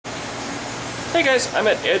Hey guys, I'm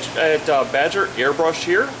at Badger Airbrush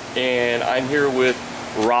here, and I'm here with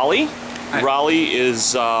Rollie. Hi. Rollie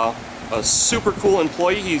is a super cool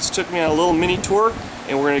employee. He's took me on a little mini tour,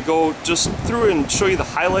 and we're going to go just through and show you the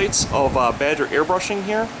highlights of Badger airbrushing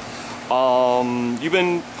here. How long you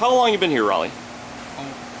been here, Rollie?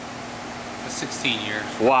 16 years.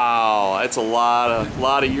 Wow, that's a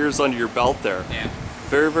lot of years under your belt there. Yeah.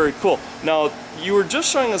 Very, very cool. Now, you were just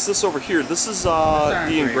showing us this over here. This is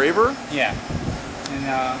the engraver? Yeah.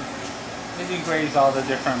 And it engraves all the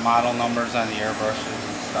different model numbers on the airbrushes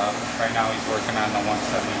and stuff. Right now he's working on the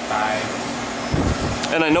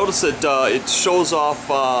 175. And I noticed that it shows off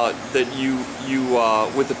that you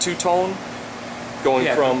with the two-tone going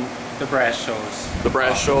from... The brass shows. The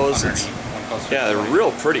brass shows. Yeah, they're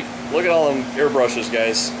real pretty. Look at all them airbrushes,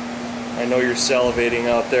 guys. I know you're salivating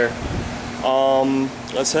out there.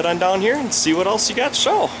 Let's head on down here and see what else you got to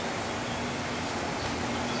show.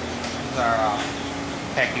 This is our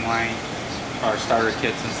packing line, our starter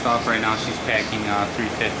kits and stuff. Right now she's packing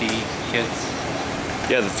 350 kits.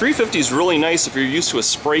 Yeah, the 350 is really nice if you're used to a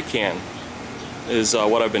spray can, is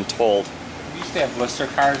what I've been told. We used to have blister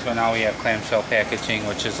cards, but now we have clamshell packaging,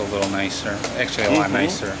 which is a little nicer. Actually, a lot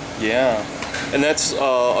nicer. Yeah, and that's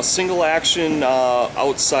a single action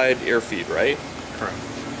outside air feed, right? Correct.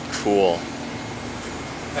 Cool.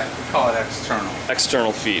 We call it external.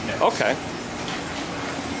 External feed. Yes. Okay.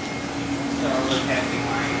 So the packing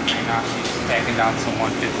line, right now she's packing down some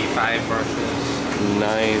 155 brushes.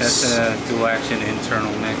 Nice. That's a dual action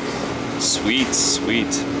internal mix. Sweet,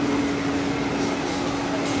 sweet.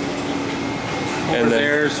 Over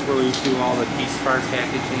there's where we do all the piece part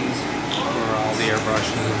packaging for all the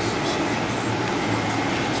airbrushes.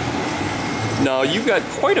 Now you've got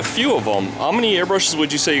quite a few of them. How many airbrushes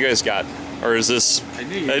would you say you guys got? Or is this? I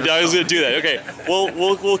knew you. I was going to do that. Okay,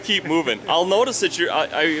 we'll keep moving. I've noticed that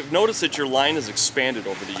your line has expanded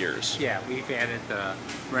over the years. Yeah, we've added the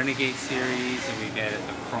Renegade series and we've added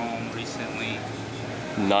the Chrome recently.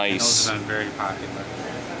 Nice. And those have been very popular.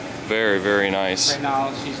 Very, very nice. Right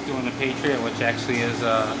now she's doing the Patriot, which actually is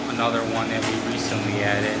another one that we recently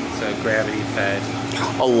added. It's a gravity fed.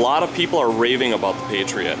 A lot of people are raving about the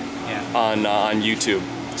Patriot on YouTube.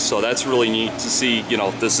 So that's really neat to see. You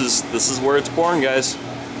know, this is where it's born, guys.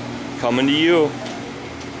 Coming to you.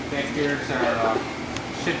 Back here's our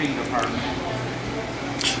shipping department.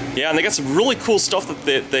 Yeah, and they got some really cool stuff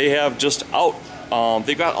that they have just out.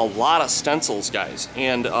 They've got a lot of stencils, guys,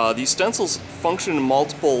 and these stencils function in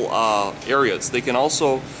multiple areas. They can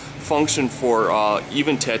also function for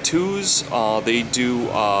even tattoos. They do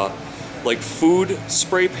like food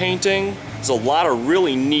spray painting. There's a lot of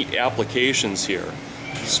really neat applications here.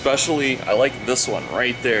 Especially, I like this one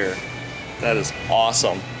right there. That is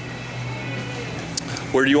awesome.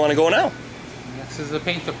 Where do you want to go now? This is the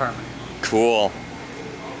paint department. Cool.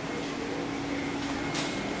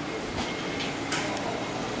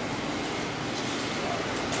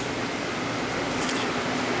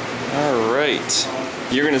 All right.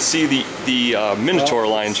 You're going to see the Minotaur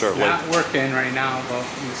line shortly. Not working right now, but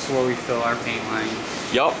this is where we fill our paint line.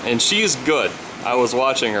 Yup, and she is good. I was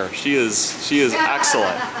watching her. She is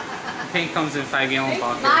excellent. The paint comes in 5-gallon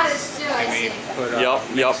buckets. Modest too, I And we see. put a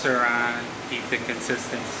mixer on, keep the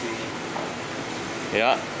consistency.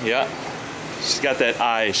 Yeah. She's got that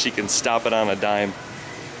eye. She can stop it on a dime.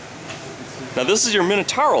 Now this is your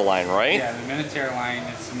Minotauro line, right? Yeah, the Minotaur line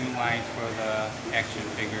is a new line for the action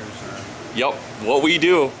figures. Yep, what we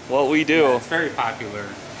do. Yeah, it's very popular.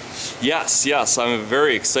 Yes, I'm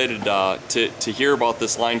very excited to hear about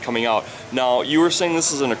this line coming out. Now, you were saying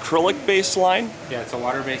this is an acrylic-based line? Yeah, it's a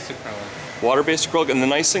water-based acrylic. Water-based acrylic, and the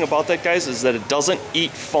nice thing about that, guys, is that it doesn't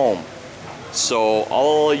eat foam. So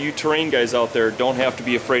all you terrain guys out there don't have to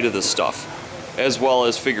be afraid of this stuff, as well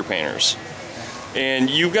as figure painters. And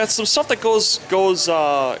you've got some stuff that goes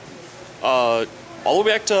all the way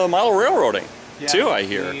back to model railroading, too, I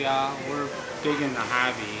hear. We're big in the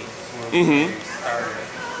hobby. We're where we started.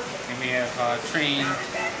 And we have train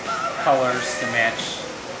colors to match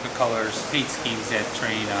the colors, paint schemes that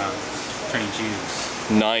trains use.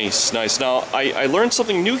 Nice. Now, I learned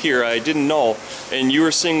something new here I didn't know, and you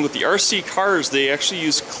were saying with the RC cars, they actually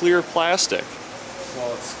use clear plastic.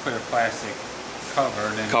 Well, it's clear plastic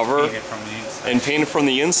covered and painted from the inside. And painted from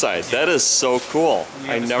the inside. Yeah. That is so cool.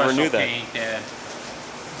 I never knew that. Paint that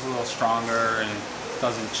is a little stronger and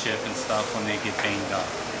doesn't chip and stuff when they get banged up.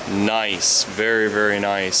 Nice. Very, very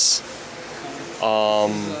nice.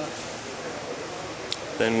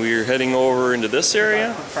 Then we're heading over into this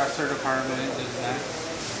area. Compressor department is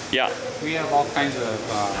next. Yeah. We have all kinds of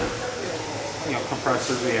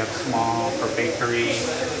compressors. We have small for bakery.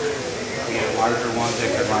 We We have larger ones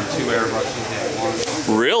that could run 2 airbrushes at once.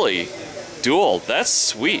 Really? Dual. That's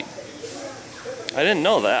sweet. I didn't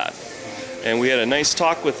know that. And we had a nice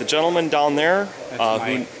talk with the gentleman down there,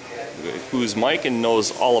 who's Mike and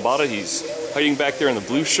knows all about it. He's hiding back there in the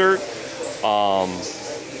blue shirt.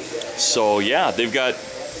 So yeah, they've got.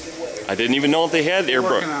 I didn't even know if they had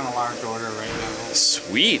airbrush. Working on a large order right now.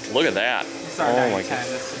 Sweet. Look at that. This is our 910.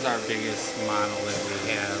 This is our biggest model that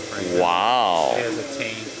we have right now. Wow. It has a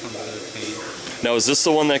tank. Comes with a tank. Now, is this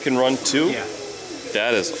the one that can run too? Yeah.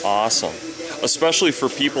 That is awesome. Especially for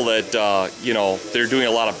people that, you know, they're doing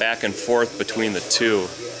a lot of back and forth between the two.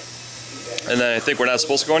 And then I think we're not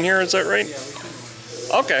supposed to go in here, is that right? Yeah, we can.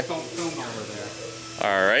 Okay. Don't film over there.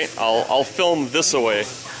 All right, I'll film this away.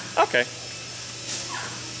 Okay.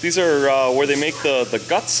 These are where they make the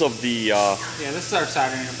guts of the... Yeah, this is our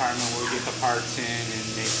soldering department where we get the parts in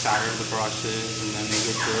and they solder the brushes and then they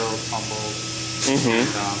get drilled, tumbled, and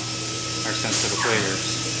are sent to the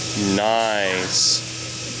platers. Nice.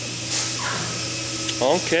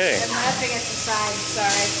 Okay. I'm laughing at the side,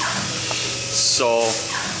 sorry. So,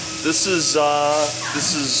 is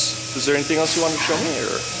there anything else you want to show me?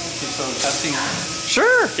 Or? So testing.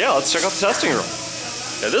 Sure, yeah, let's check out the testing room.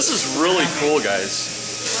 Yeah, this is really cool, guys.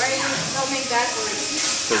 Why are you filming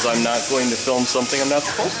backwards? Because I'm not going to film something I'm not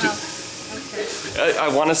supposed to. Okay. I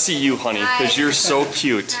want to see you, honey, because you're so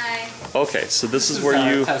cute. Hi. Okay, so this is Our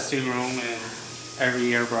where you... testing room, and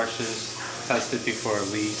every airbrush is tested before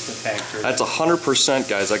it leaves the factory. That's 100%,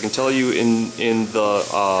 guys. I can tell you in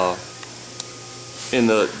the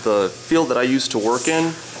field that I used to work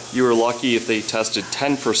in, you were lucky if they tested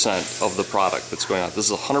 10% of the product that's going on. This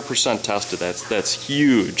is 100% tested. That's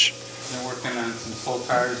huge. They're working on some full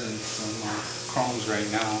tires and some chromes right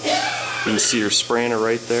now. You can see you're spraying it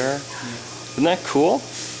right there. Isn't that cool?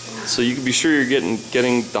 So you can be sure you're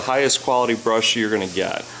getting the highest quality brush you're going to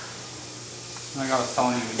get. Like I was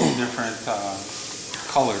telling you, we do different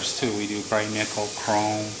colors too. We do bright nickel,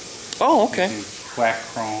 chrome. Oh, okay. We do black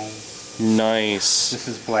chrome. Nice. This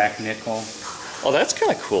is black nickel. Oh, that's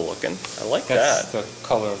kind of cool looking. I like That's that. the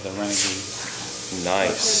color of the Renegade.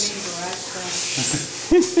 Nice.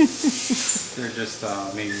 They're just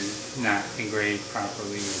maybe not engraved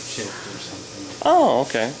properly or chipped or something. Oh,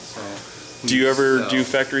 okay. So Do you ever do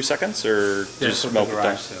factory seconds or just melt it down?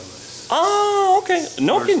 garage sales. Oh, okay.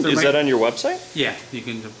 No, is that on your website? Yeah, you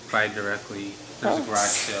can buy directly. There's a garage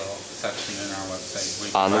sale section in our website. where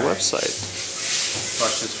you can On the buy website.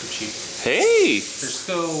 Brushes for cheap. Hey! They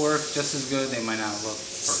still work just as good. They might not look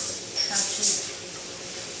perfect.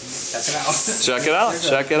 Check it out. Check it out.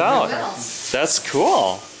 Check it out. That's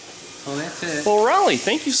cool. Well, that's it. Well, Rollie,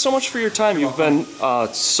 thank you so much for your time. You've been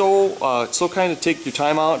so kind to take your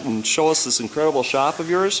time out and show us this incredible shop of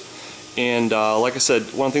yours. And like I said,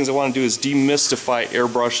 one of the things I want to do is demystify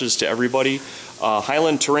airbrushes to everybody.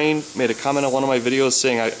 Highland Terrain made a comment on one of my videos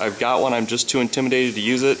saying I've got one, I'm just too intimidated to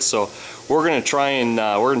use it. So we're gonna try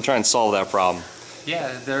and solve that problem.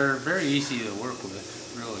 Yeah, they're very easy to work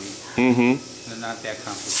with, really. They're not that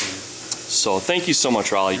complicated. So thank you so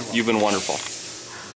much, Rollie. You've been wonderful.